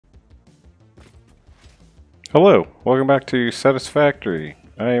Hello, welcome back to Satisfactory.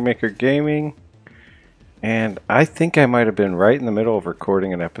 I am Maker Gaming, and I think I might have been right in the middle of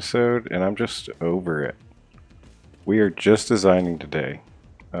recording an episode, and I'm just over it. We are just designing today.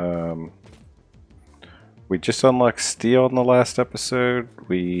 We just unlocked steel in the last episode.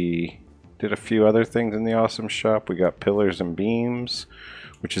 We did a few other things in the awesome shop. We got pillars and beams,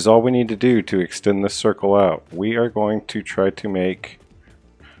 which is all we need to do to extend this circle out. We are going to try to make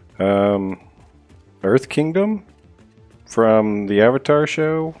Earth Kingdom from the Avatar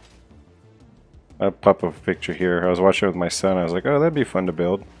show. I'll pop up a picture here. I was watching it with my son. I was like, oh, that'd be fun to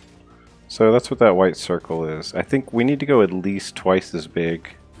build. So that's what that white circle is. I think we need to go at least twice as big.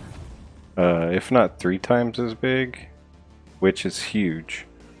 If not 3 times as big, which is huge.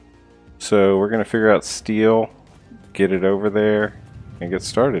 So we're going to figure out steel, get it over there, and get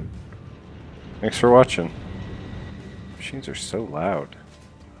started. Thanks for watching. Machines are so loud.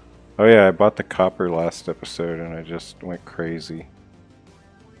 Oh yeah, I bought the copper last episode and I just went crazy.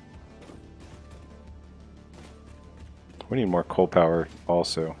 We need more coal power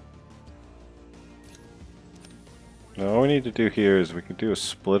also. Now all we need to do here is we could do a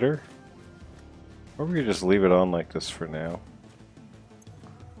splitter. Or we could just leave it on like this for now.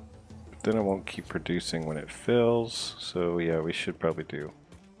 But then it won't keep producing when it fills, so yeah, we should probably do.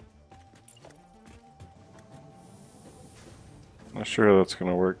 Not sure how that's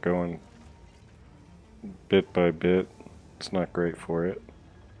going to work going bit by bit. It's not great for it.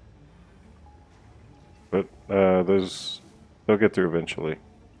 But they'll get through eventually.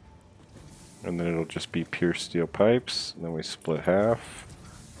 And then it'll just be pure steel pipes. And then we split half.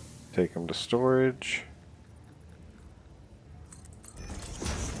 Take them to storage.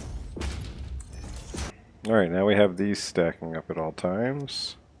 Alright, now we have these stacking up at all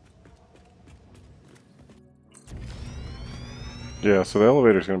times. Yeah, so the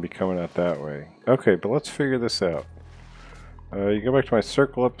elevator's going to be coming out that way. Okay, but let's figure this out. You go back to my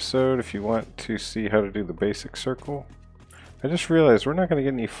circle episode if you want to see how to do the basic circle. I just realized we're not going to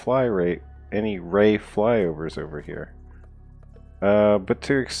get any ray flyovers over here. But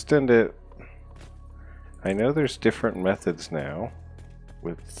to extend it, I know there's different methods now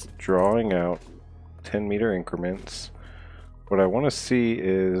with drawing out 10-meter increments. What I want to see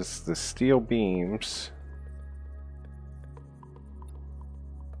is the steel beams.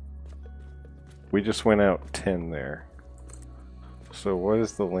 We just went out 10 there. So what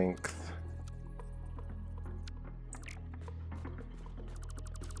is the length?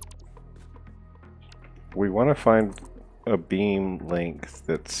 We want to find a beam length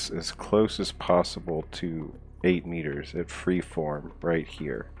that's as close as possible to 8 meters at freeform right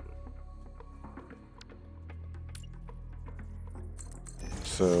here.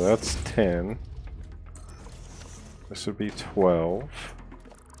 So that's 10. This would be 12.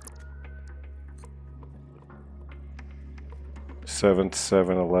 7,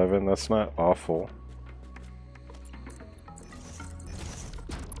 7, 11. That's not awful.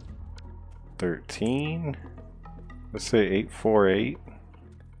 13. Let's say 8, 4, 8.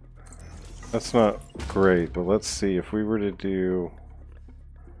 That's not great, but let's see if we were to do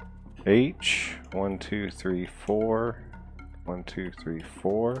H 1, 2, 3, 4. 1, 2, 3,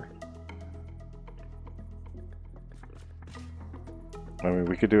 4. I mean,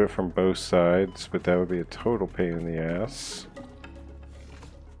 we could do it from both sides, but that would be a total pain in the ass.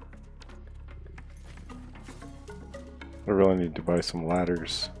 I really need to buy some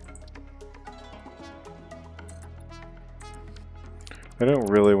ladders. I don't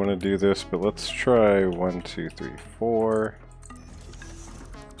really want to do this, but let's try 1, 2, 3, 4.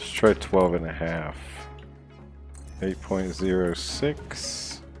 Let's try 12 and a half.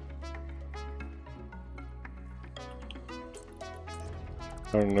 8.06.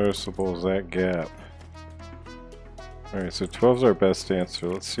 How noticeable is that gap? Alright, so 12 is our best answer.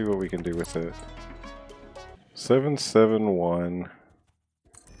 Let's see what we can do with it. 7, 7, 1.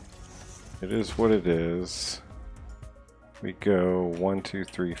 It is what it is. We go 1, 2,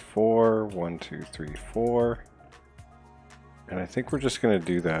 3, 4, 1, 2, 3, 4. And I think we're just going to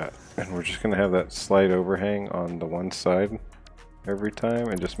do that. And we're just going to have that slight overhang on the one side every time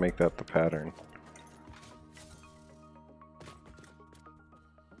and just make that the pattern.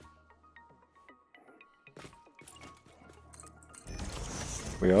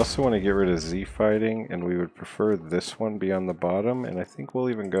 We also want to get rid of Z fighting, and we would prefer this one be on the bottom, and I think we'll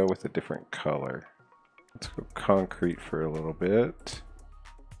even go with a different color. Let's go concrete for a little bit.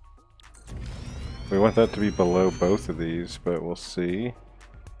 We want that to be below both of these, but we'll see.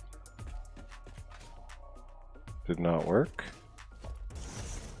 Did not work.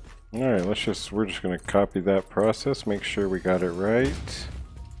 Alright, we're just going to copy that process, make sure we got it right.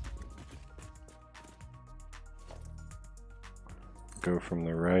 Go from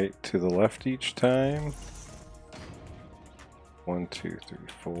the right to the left each time. 1, 2, 3,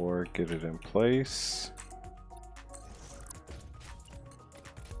 4. Get it in place.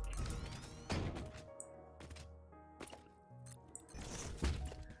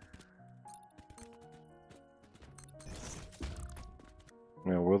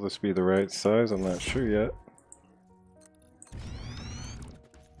 Now, will this be the right size? I'm not sure yet.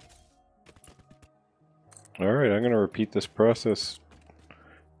 Alright, I'm going to repeat this process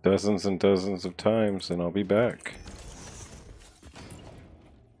dozens and dozens of times and I'll be back.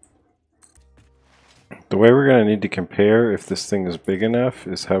 The way we're going to need to compare if this thing is big enough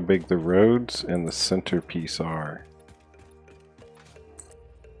is how big the roads and the centerpiece are.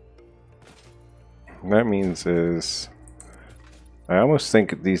 What that means is I almost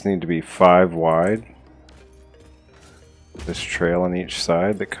think these need to be 5 wide. This trail on each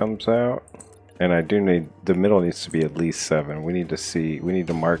side that comes out. And I do need, the middle needs to be at least 7. We need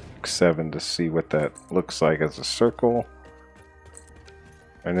to mark 7 to see what that looks like as a circle.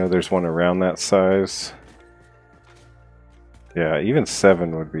 I know there's one around that size. Yeah, even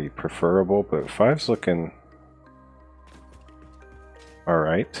 7 would be preferable, but 5's looking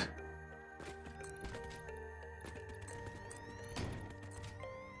alright.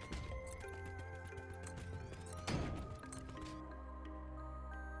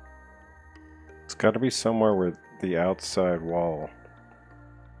 Got to be somewhere where the outside wall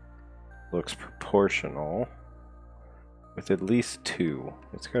looks proportional with at least 2.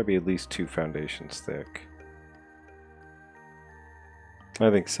 It's got to be at least 2 foundations thick. I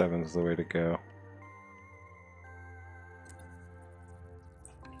think 7's the way to go.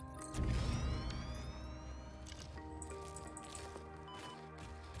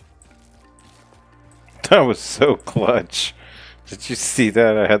 That was so clutch. Did you see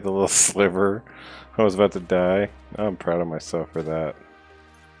that? I had the little sliver. I was about to die. I'm proud of myself for that.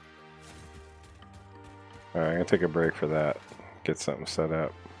 Alright, I'm gonna take a break for that. Get something set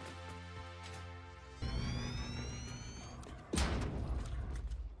up.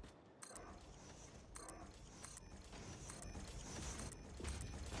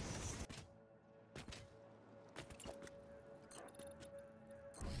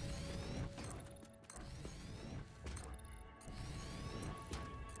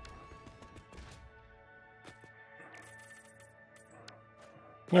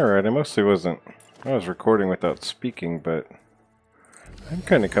 Alright, I mostly wasn't. I was recording without speaking, but I'm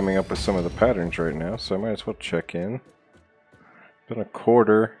kind of coming up with some of the patterns right now, so I might as well check in. Done a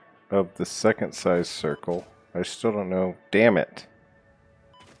quarter of the second size circle. I still don't know. Damn it!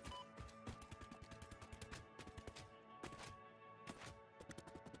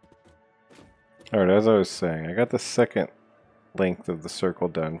 Alright, as I was saying, I got the second length of the circle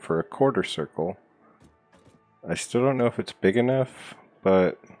done for a quarter circle. I still don't know if it's big enough.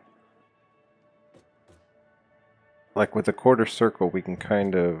 But like with a quarter circle, we can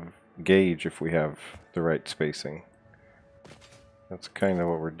kind of gauge if we have the right spacing. That's kind of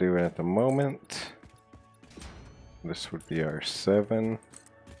what we're doing at the moment. This would be our 7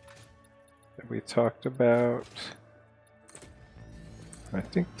 that we talked about. I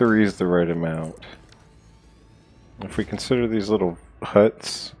think 3 is the right amount. If we consider these little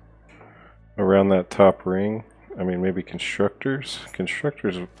huts around that top ring, I mean, maybe constructors?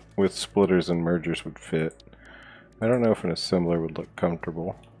 Constructors with splitters and mergers would fit. I don't know if an assembler would look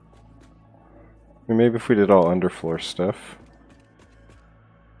comfortable. I mean, maybe if we did all underfloor stuff.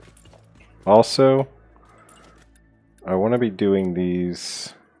 Also, I want to be doing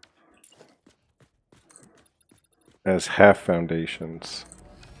these as half foundations.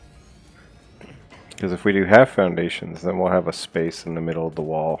 Because if we do half foundations, then we'll have a space in the middle of the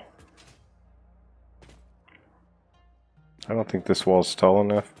wall. I don't think this wall's tall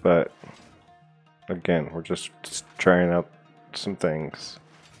enough, but again, we're just trying out some things.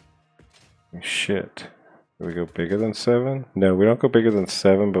 Shit. Do we go bigger than 7? No, we don't go bigger than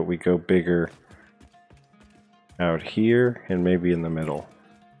 7, but we go bigger out here and maybe in the middle.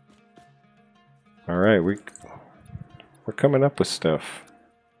 Alright, we're coming up with stuff.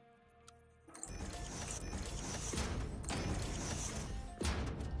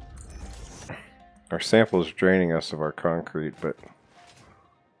 Our sample is draining us of our concrete, but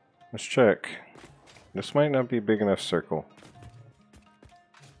let's check. This might not be a big enough circle.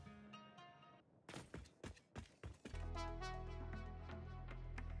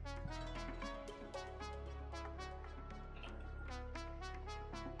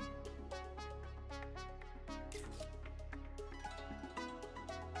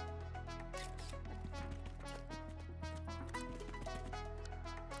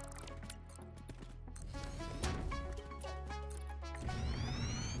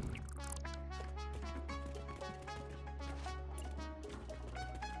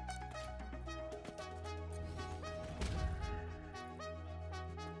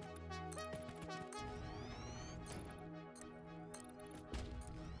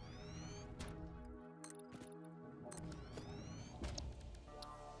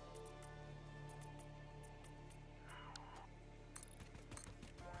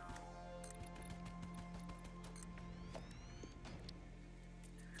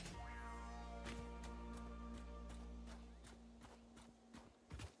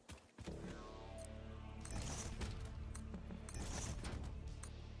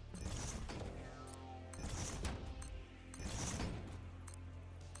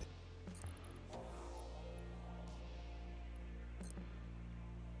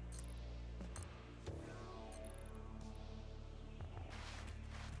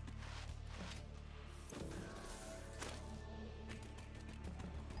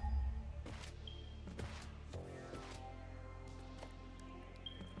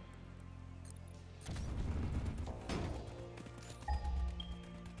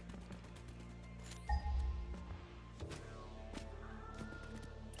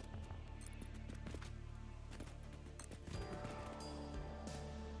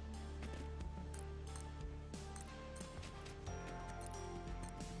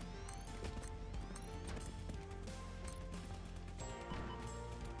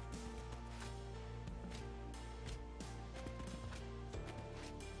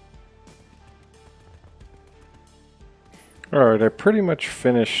 Alright, I pretty much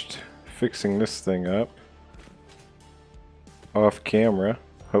finished fixing this thing up. Off camera,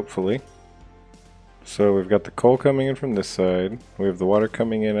 hopefully. So we've got the coal coming in from this side. We have the water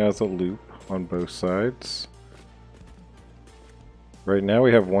coming in as a loop on both sides. Right now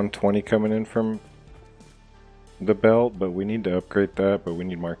we have 120 coming in from the belt, but we need to upgrade that, but we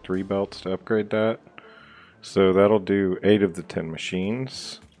need Mark III belts to upgrade that. So that'll do 8 of the 10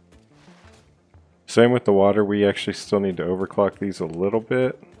 machines. Same with the water, we actually still need to overclock these a little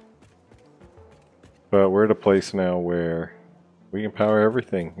bit. But we're at a place now where we can power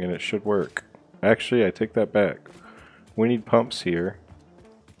everything and it should work. Actually, I take that back. We need pumps here.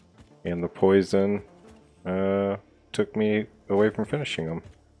 And the poison took me away from finishing them.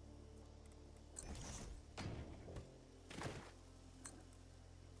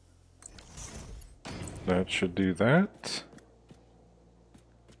 That should do that.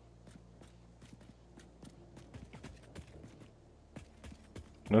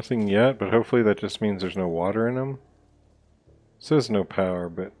 Nothing yet, but hopefully that just means there's no water in them. It says no power,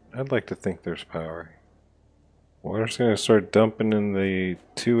 but I'd like to think there's power. Water's going to start dumping in the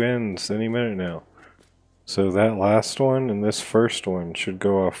two ends any minute now. So that last one and this first one should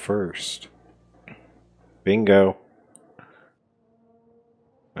go off first. Bingo.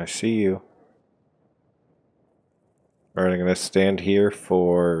 I see you. Alright, I'm going to stand here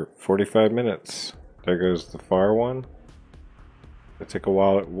for 45 minutes. There goes the far one. It's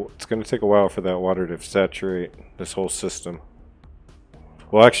going to take a while for that water to saturate this whole system.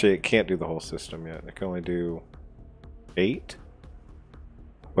 Well, actually, it can't do the whole system yet. It can only do 8.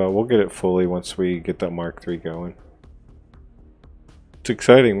 But we'll get it fully once we get that Mark III going. It's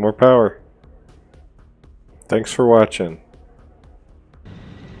exciting. More power. Thanks for watching.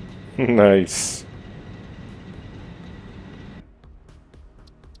 Nice.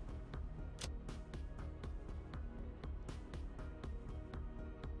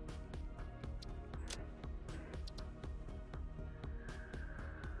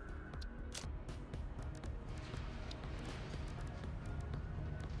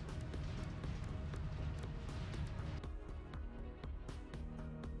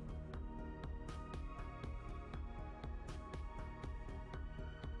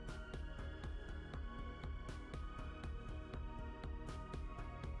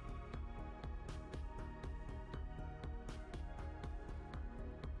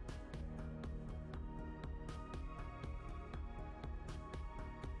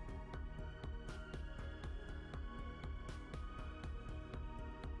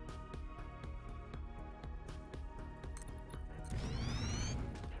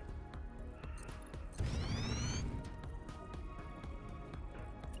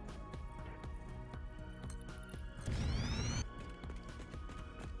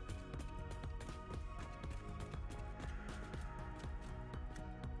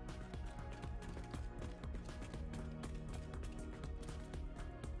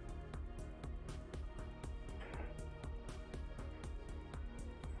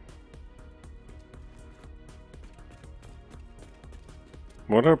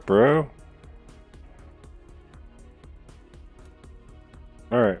 What up, bro?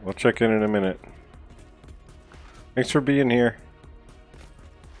 Alright, we'll check in a minute. Thanks for being here.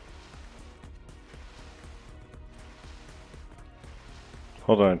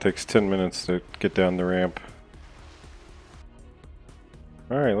 Hold on, it takes 10 minutes to get down the ramp.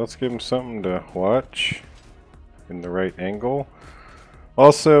 Alright, let's give him something to watch in the right angle.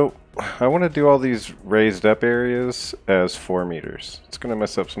 Also, I want to do all these raised up areas as 4 meters. It's going to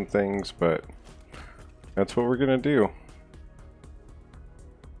mess up some things, but that's what we're going to do.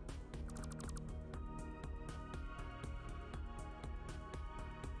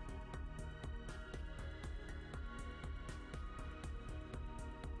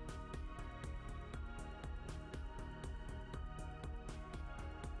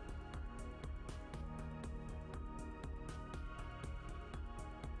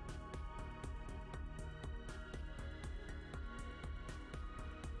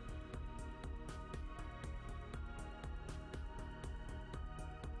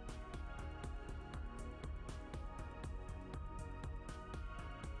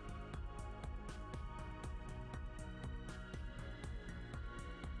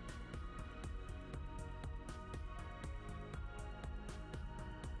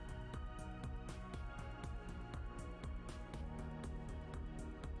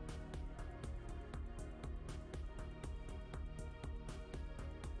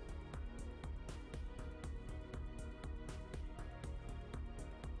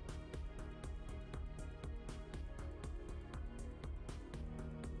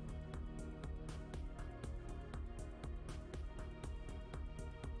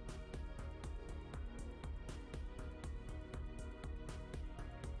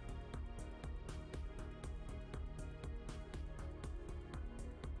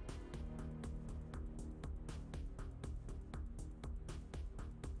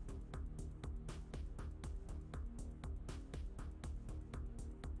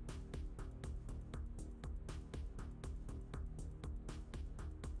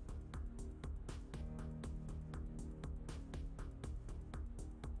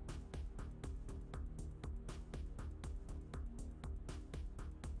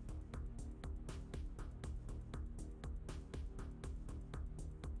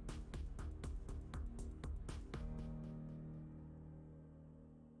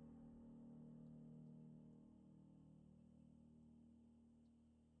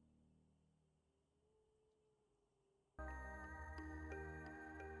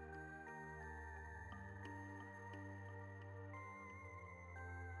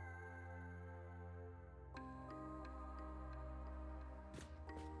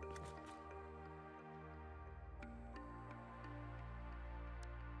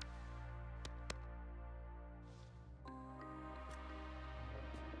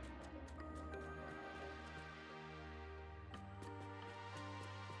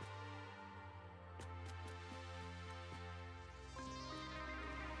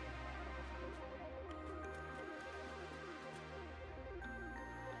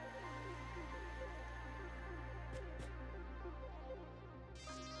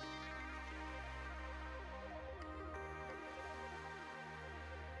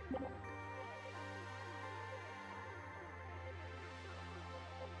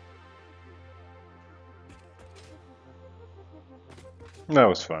 That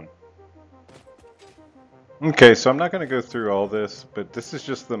was fun. Okay, so I'm not going to go through all this, but this is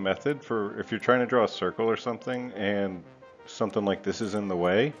just the method for if you're trying to draw a circle or something and something like this is in the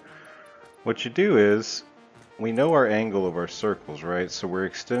way. What you do is, we know our angle of our circles, right? So we're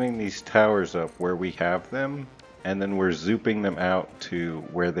extending these towers up where we have them, and then we're zooping them out to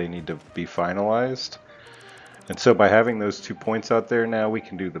where they need to be finalized. And so by having those 2 points out there now, we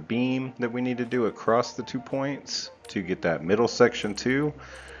can do the beam that we need to do across the 2 points to get that middle section too.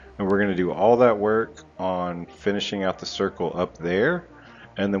 And we're going to do all that work on finishing out the circle up there.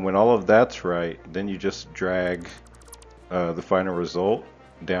 And then when all of that's right, then you just drag the final result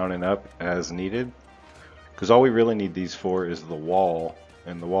down and up as needed. Because all we really need these for is the wall.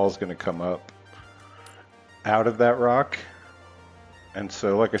 And the wall is going to come up out of that rock. And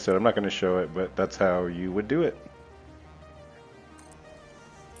so, like I said, I'm not going to show it, but that's how you would do it.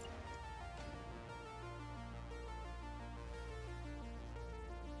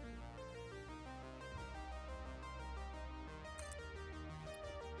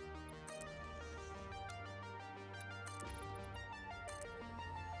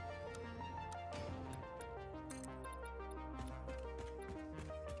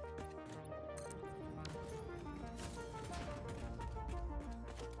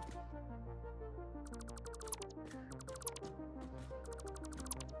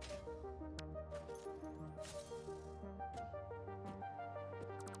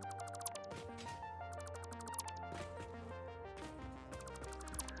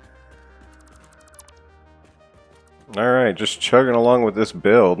 Alright, just chugging along with this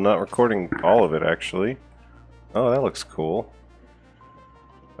build, not recording all of it actually. Oh, that looks cool.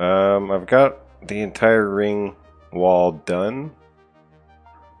 I've got the entire ring wall done,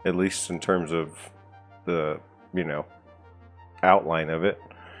 at least in terms of the, outline of it.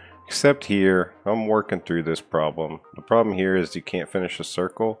 Except here, I'm working through this problem. The problem here is you can't finish a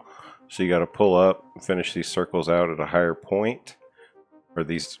circle, so you got to pull up and finish these circles out at a higher point, or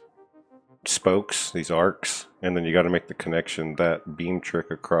these spokes, these arcs, and then you got to make the connection, that beam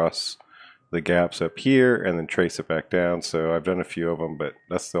trick across the gaps up here, and then trace it back down. So I've done a few of them, but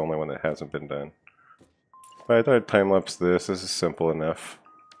that's the only one that hasn't been done. But I thought I'd time lapse this. This is simple enough.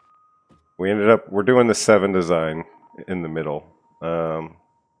 We're doing the 7 design in the middle.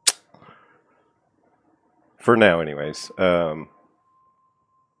 For now anyways. The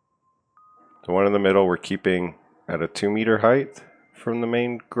one in the middle we're keeping at a 2-meter height from the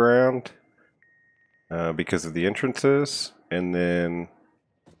main ground. Because of the entrances, and then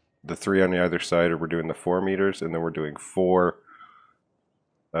the 3 on the other side, we're doing the 4 meters, and then we're doing 4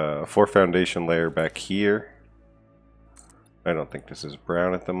 foundation layer back here. I don't think this is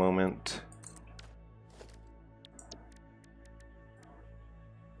brown at the moment.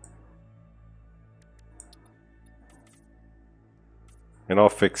 And I'll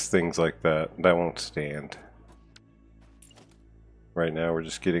fix things like that. That won't stand. Right now we're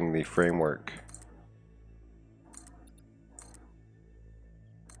just getting the framework.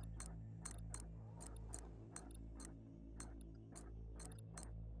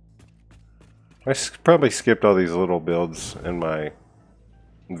 I probably skipped all these little builds in my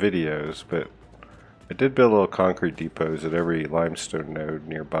videos, but I did build little concrete depots at every limestone node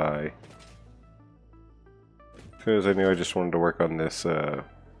nearby. Because I knew I just wanted to work on this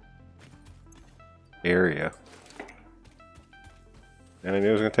area. And I knew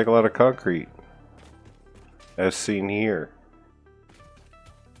it was going to take a lot of concrete, as seen here.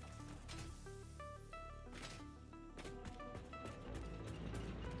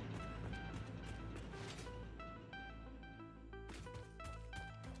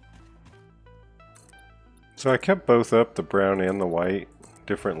 So I kept both up, the brown and the white,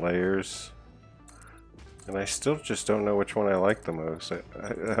 different layers. And I still just don't know which one I like the most.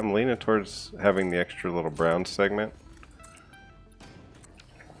 I'm leaning towards having the extra little brown segment.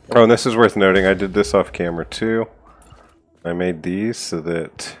 Oh, and this is worth noting, I did this off camera too. I made these so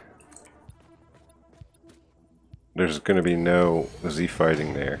that there's going to be no Z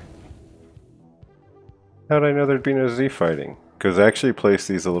fighting there. How did I know there'd be no Z fighting? Because I actually placed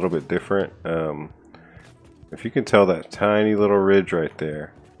these a little bit different. If you can tell that tiny little ridge right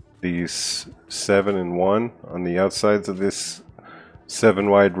there, these 7 and 1 on the outsides of this 7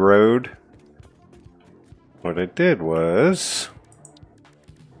 wide road, what I did was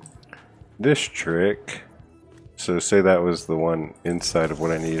this trick. So say that was the one inside of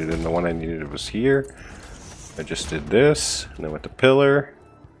what I needed, and the one I needed was here. I just did this, and then with the pillar,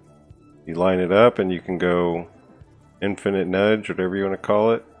 you line it up and you can go infinite nudge, whatever you want to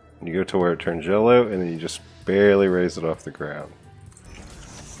call it. And you go to where it turns yellow, and then you just barely raise it off the ground.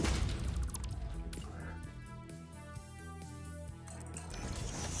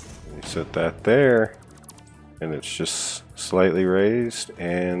 Set that there, and it's just slightly raised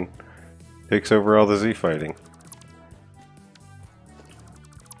and takes over all the Z fighting.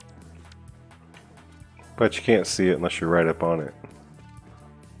 But you can't see it unless you're right up on it.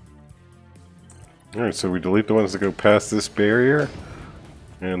 Alright, so we delete the ones that go past this barrier,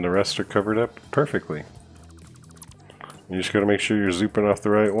 and the rest are covered up perfectly. You just gotta make sure you're zooping off the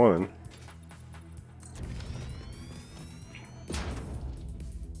right one.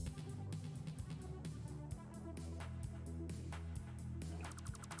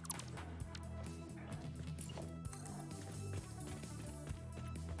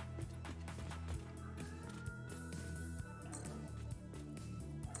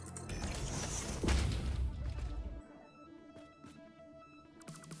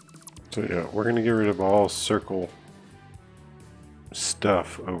 So yeah, we're going to get rid of all circle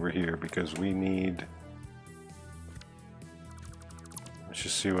stuff over here because we need... Let's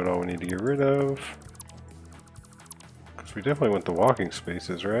just see what all we need to get rid of. Because we definitely want the walking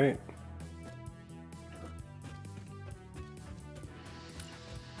spaces, right?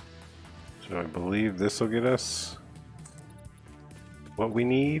 So I believe this will get us what we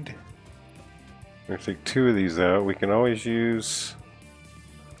need. We're going to take 2 of these out. We can always use...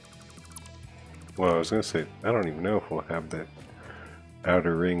 Well, I was going to say, I don't even know if we'll have the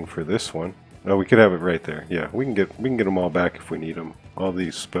outer ring for this one. No, we could have it right there. Yeah, we can get them all back if we need them. All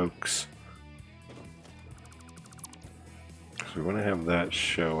these spokes. So we want to have that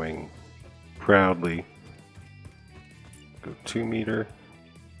showing proudly. Go 2 meter.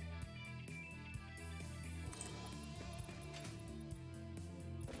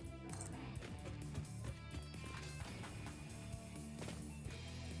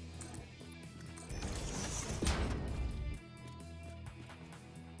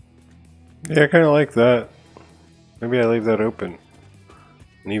 Yeah, I kind of like that. Maybe I leave that open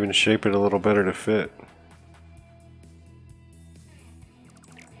and even shape it a little better to fit.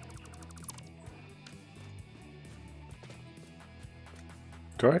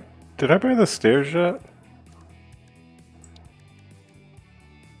 Did I buy the stairs yet?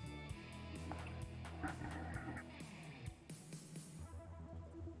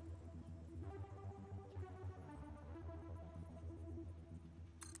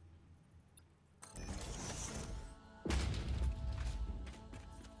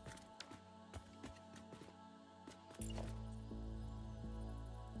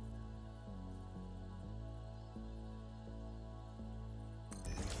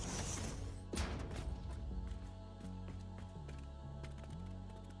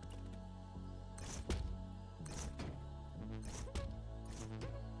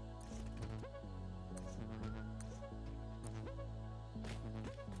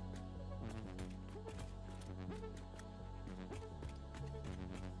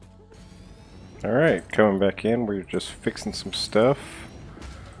 Alright, coming back in, we're just fixing some stuff.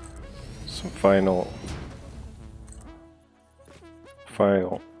 Some final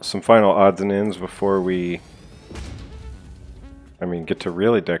odds and ends before we get to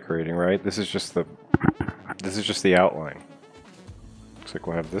really decorating, right? This is just the outline. Looks like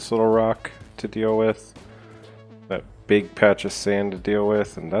we'll have this little rock to deal with, that big patch of sand to deal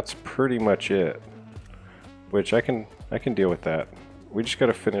with, and that's pretty much it. Which I can deal with that. We just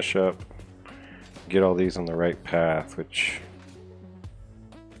gotta finish up, get all these on the right path, which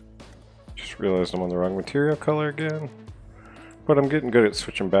just realized I'm on the wrong material color again. But I'm getting good at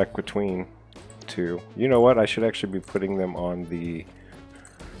switching back between 2. You know what? I should actually be putting them on the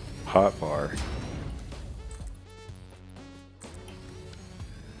hot bar.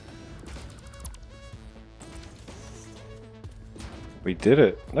 We did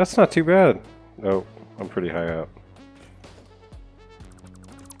it. That's not too bad. Oh, I'm pretty high up.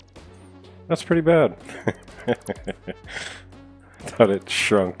 That's pretty bad. Thought it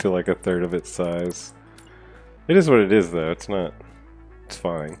shrunk to like 1/3 of its size. It is what it is though, it's not... It's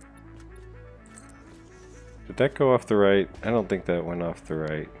fine. Did that go off the right? I don't think that went off the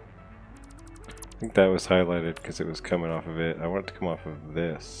right. I think that was highlighted because it was coming off of it. I want it to come off of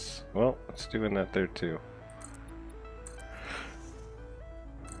this. Well, it's doing that there too.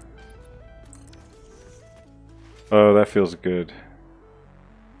 Oh, that feels good.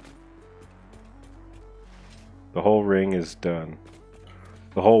 The whole ring is done.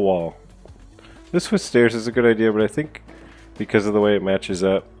 The whole wall. This with stairs is a good idea, but I think because of the way it matches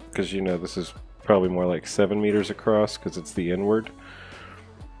up, because you know this is probably more like 7 meters across because it's the inward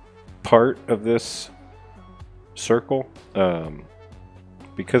part of this circle.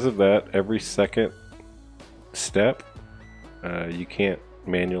 Because of that, every second step, you can't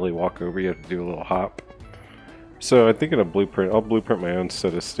manually walk over, you have to do a little hop. So I'm thinking of blueprint. I'll blueprint my own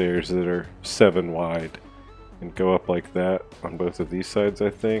set of stairs that are 7 wide and go up like that on both of these sides,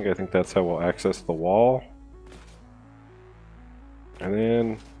 I think. I think that's how we'll access the wall. And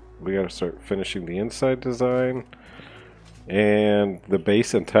then we gotta start finishing the inside design and the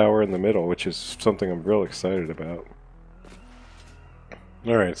base and tower in the middle, which is something I'm real excited about.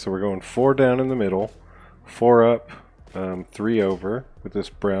 Alright, so we're going 4 down in the middle, 4 up, 3 over, with this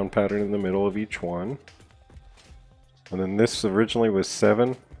brown pattern in the middle of each one. And then this originally was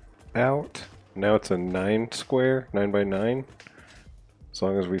 7 out. Now it's a 9 square, 9 by 9. As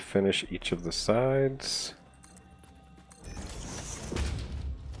long as we finish each of the sides.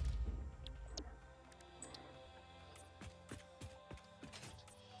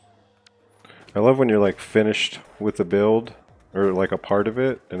 I love when you're like finished with the build, or like a part of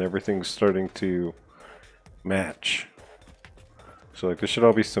it, and everything's starting to match. So like this should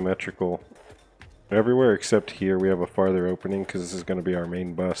all be symmetrical everywhere except here. We have a farther opening because this is going to be our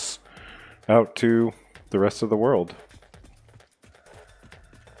main bus out to the rest of the world.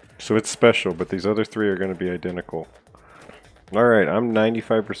 So it's special, but these other 3 are going to be identical. Alright, I'm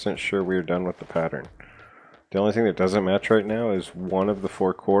 95% sure we're done with the pattern. The only thing that doesn't match right now is one of the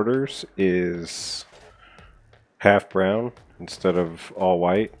 4 quarters is half brown instead of all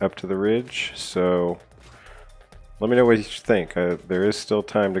white up to the ridge. So let me know what you think. There is still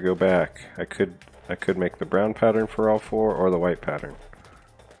time to go back. I could make the brown pattern for all 4 or the white pattern.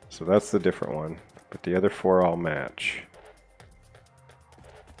 So that's the different one. But the other 4 all match.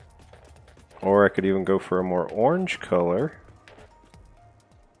 Or I could even go for a more orange color.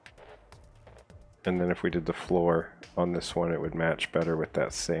 And then if we did the floor on this one, it would match better with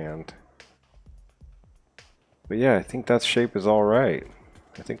that sand. But yeah, I think that shape is all right.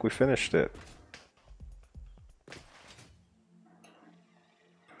 I think we finished it.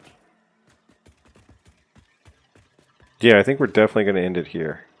 Yeah, I think we're definitely going to end it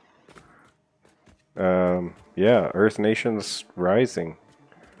here. Yeah, Earth Nation's rising.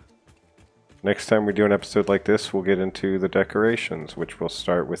 Next time we do an episode like this, we'll get into the decorations, which will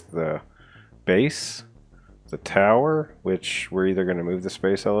start with the base, the tower, which we're either going to move the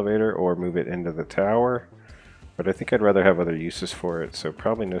space elevator or move it into the tower. But I think I'd rather have other uses for it, so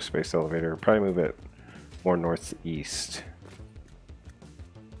probably no space elevator. Probably move it more northeast.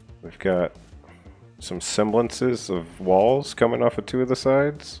 We've got some semblances of walls coming off of 2 of the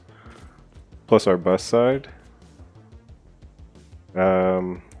sides, plus our bus side.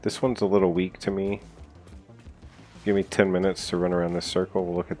 This one's a little weak to me. Give me 10 minutes to run around this circle.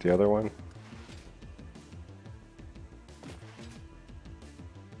 We'll look at the other one.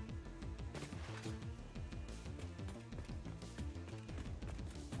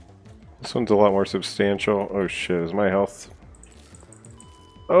 This one's a lot more substantial. Oh shit, is my health...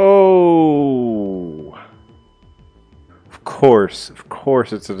 Oh! Of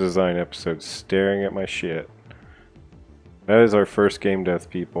course it's a design episode, staring at my shit. That is our first game death,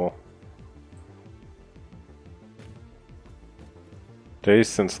 people. Days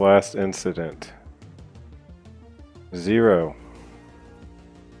since last incident. 0.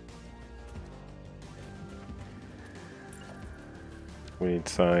 We need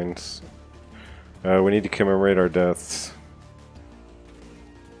signs. We need to commemorate our deaths.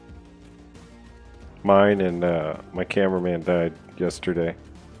 Mine and my cameraman died yesterday.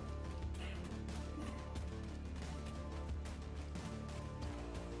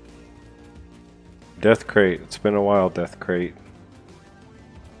 Death Crate. It's been a while, Death Crate.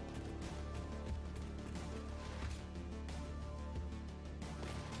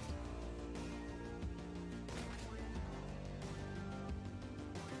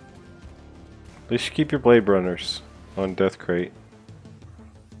 They should keep your blade runners on Death Crate.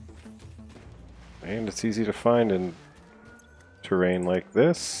 And it's easy to find in terrain like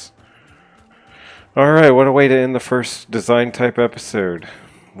this. Alright, what a way to end the first design type episode.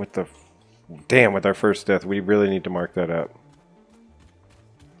 With the... Damn, with our first death. We really need to mark that up.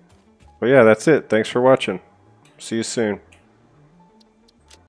 But yeah, that's it. Thanks for watching. See you soon.